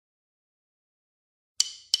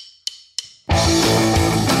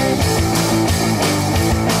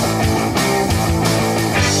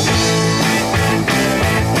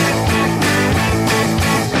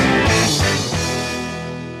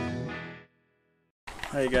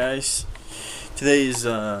Hi guys, today is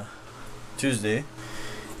Tuesday,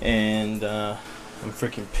 and I'm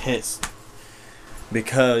freaking pissed.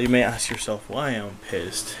 Because you may ask yourself why I'm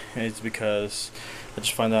pissed. It's because I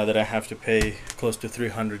just found out that I have to pay close to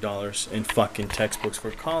 $300 in fucking textbooks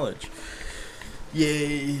for college.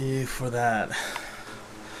 Yay for that.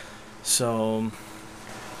 So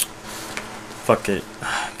fuck it.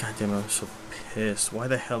 God damn, I'm so pissed. Why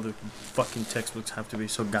the hell do fucking textbooks have to be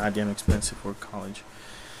so goddamn expensive for college?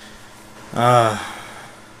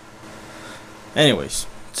 Anyways,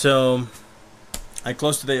 so I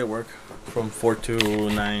close today at work from 4 to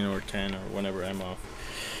 9 or 10 or whenever I'm off.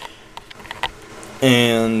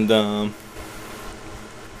 And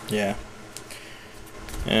yeah.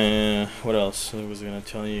 What else I was gonna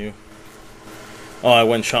tell you? Oh, I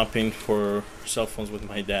went shopping for cell phones with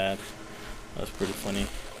my dad. That was pretty funny.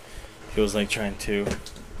 He was like trying to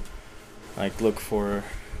like look for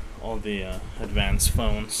all the advanced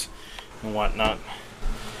phones and whatnot.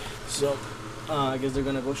 So I guess they're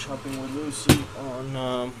gonna go shopping with Lucy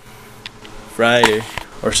on Friday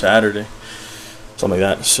or Saturday, something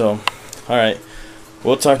like that. So alright,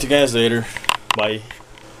 we'll talk to you guys later. Bye.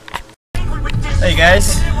 Hey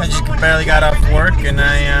guys, I just barely got off work and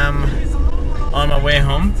I am on my way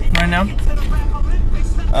home right now.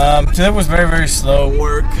 Today was very slow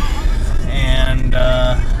work, and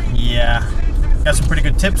yeah, got some pretty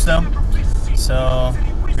good tips though, so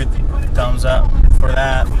good thumbs up for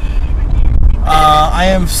that. I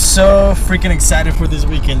am so freaking excited for this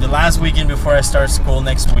weekend, the last weekend before I start school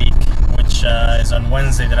next week, which is on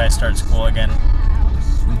Wednesday that I start school again.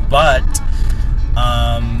 But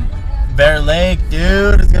Bear Lake,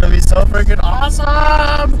 dude, it's gonna be so freaking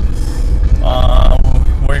awesome.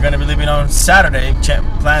 We're gonna be leaving on Saturday.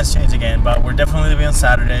 Plans change again, but we're definitely leaving on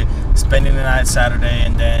Saturday, spending the night Saturday,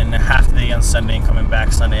 and then half the day on Sunday, and coming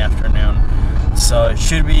back Sunday afternoon. So it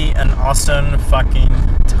should be an awesome fucking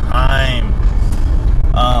time.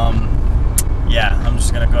 Yeah, I'm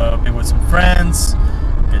just gonna go be with some friends,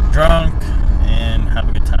 get drunk, and have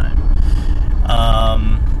a good time.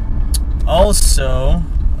 Also,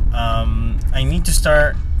 I need to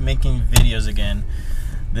start making videos again.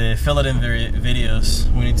 The fill-it-in videos,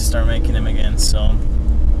 we need to start making them again. So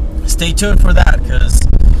stay tuned for that, because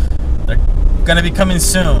they're gonna be coming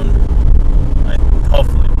soon.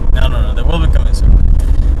 Hopefully. No, they will be coming soon.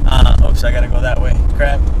 Oops, I gotta go that way.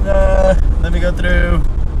 Crap. Let me go through.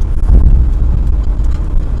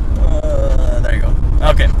 There you go.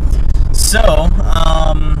 Okay. So,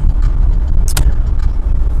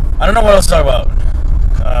 I don't know what else to talk about.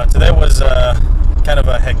 Today was kind of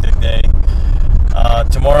a hectic day.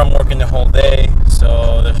 Tomorrow I'm working the whole day,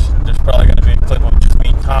 so there's probably going to be a clip of just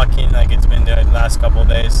me talking like it's been the last couple of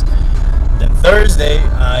days. Then Thursday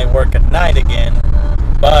I work at night again,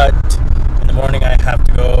 but in the morning I have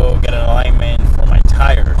to go get an alignment for my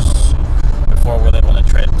tires before we leave on a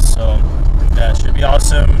trip. So that should be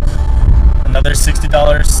awesome. Another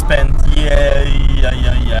 $60 spent. Yay.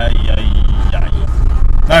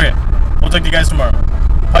 Okay, we'll talk to you guys tomorrow.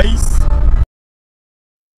 Peace.